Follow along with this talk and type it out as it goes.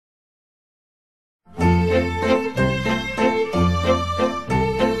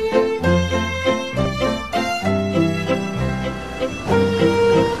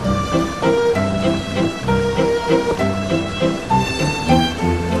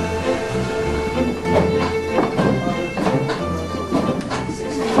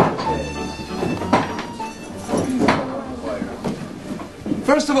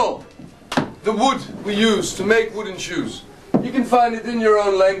First of all, the wood we use to make wooden shoes. You can find it in your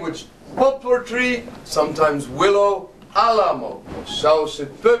own language. Poplar tree, sometimes willow, alamo, sauce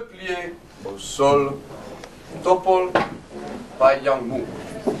peuplier, au sol, topol, bayangmu.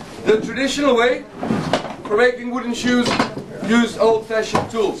 The traditional way for making wooden shoes used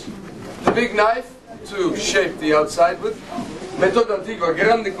old-fashioned tools. The big knife to shape the outside with. Méthode antigua,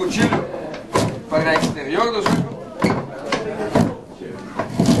 grande cuchillo para exterior do suco.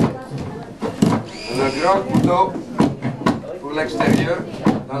 Un grand couteau pour l'extérieur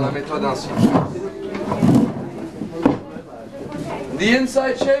dans la méthode ancienne. The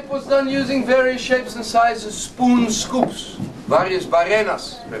inside shape was done using various shapes and sizes, spoon scoops, varias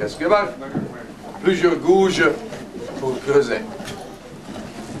barenas, para escribir, plusieurs gouges pour creuser.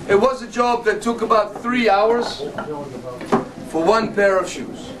 It was a job that took about 3 hours for one pair of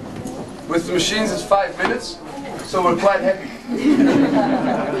shoes. With the machines it's 5 minutes, so we're quite happy.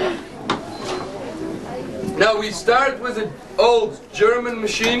 Now we start with an old German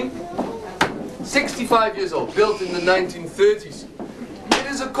machine, 65 years old, built in the 1930s. It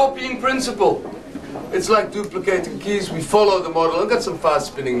is a copying principle. It's like duplicating keys. We follow the model and got some fast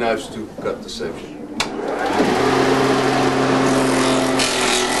spinning knives to cut the same shape.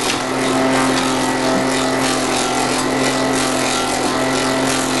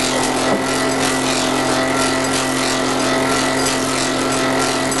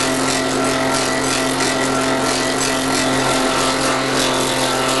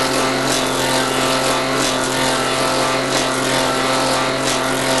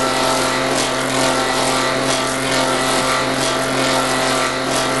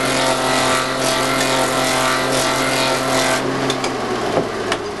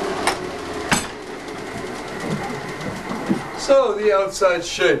 So the outside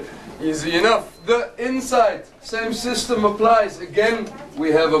shape, easy enough. The inside, same system applies. Again,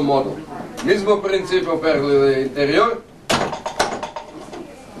 we have a model. Mismo principio per l'interior.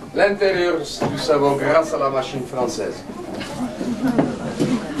 L'intérieur du savon grâce à la machine française.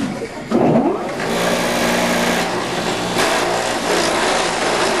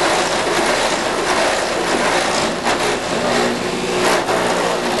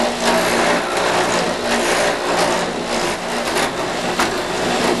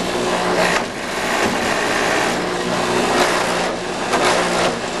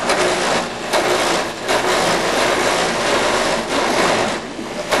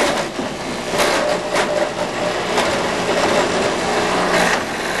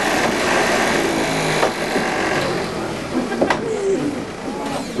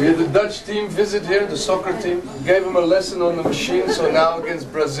 We had the Dutch team visit here, the soccer team. Gave them a lesson on the machine, so now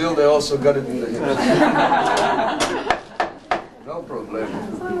against Brazil they also got it in the hips. No problem.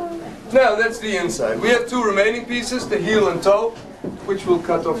 Now that's the inside. We have two remaining pieces, the heel and toe, which we'll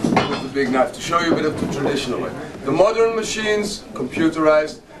cut off with the big knife to show you a bit of the traditional way. The modern machines,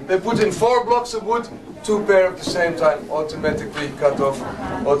 computerized, they put in 4 blocks of wood, 2 pair at the same time, automatically cut off,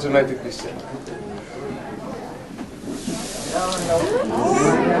 automatically set.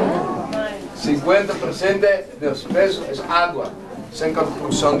 50% del peso es agua,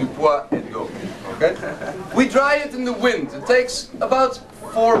 50% du poids est d'eau. Okay? We dry it in the wind. It takes about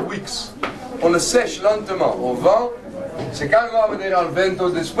 4 weeks. On le sèche lentement au vent, secarlo a venir al vento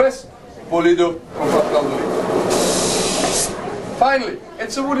después, polido con papel de lija. Finally,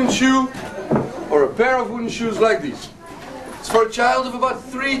 it's a wooden shoe, or a pair of wooden shoes like these. It's for a child of about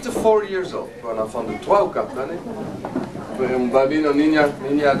 3 to 4 years old. Bueno, van de 12 captain. Un bambino, niña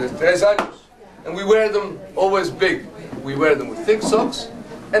de 3 años. And we wear them always big. We wear them with thick socks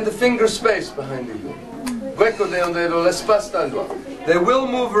and the finger space behind the heel. Hueco de un dedo, l'espace d'un doigt. They will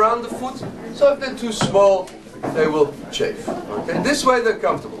move around the foot, so if they're too small, they will chafe. Okay? This way they're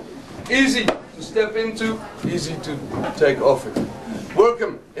comfortable. Easy to step into, easy to take off it. Work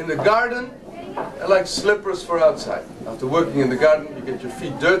them in the garden, like slippers for outside. After working in the garden, you get your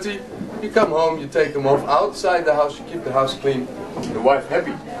feet dirty, you come home, you take them off. Outside the house, you keep the house clean, the wife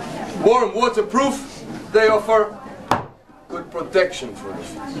happy. Warm, waterproof, they offer good protection for the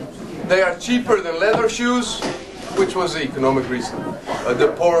feet. They are cheaper than leather shoes, which was the economic reason.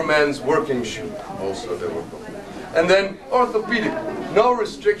 The poor man's working shoe, also they were called. And then orthopedic, no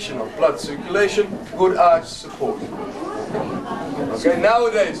restriction of blood circulation, good arch support. Okay,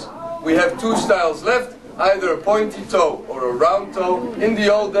 nowadays we have 2 styles left. either a pointy toe or a round toe. In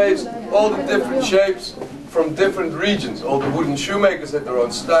the old days, all the different shapes from different regions. All the wooden shoemakers had their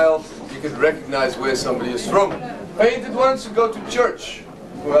own style. You could recognize where somebody is from. Painted ones to go to church,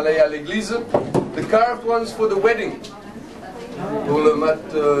 pour aller à l'église. The carved ones for the wedding, pour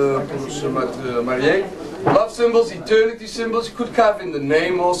se marier. Love symbols, eternity symbols. You could carve in the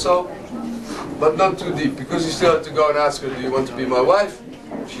name also, but not too deep, because you still have to go and ask her, do you want to be my wife?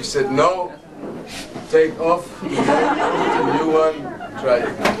 She said no. Take off, put a new one, try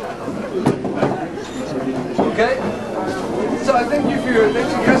it. Okay? So I thank you for your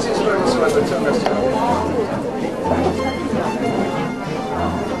attention. Gracias por su atención.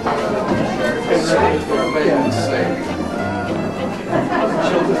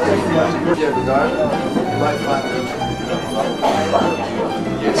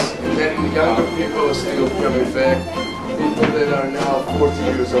 Yes, and then younger people are still coming back. People that are now 40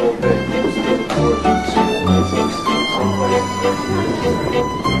 years old, they still report some places.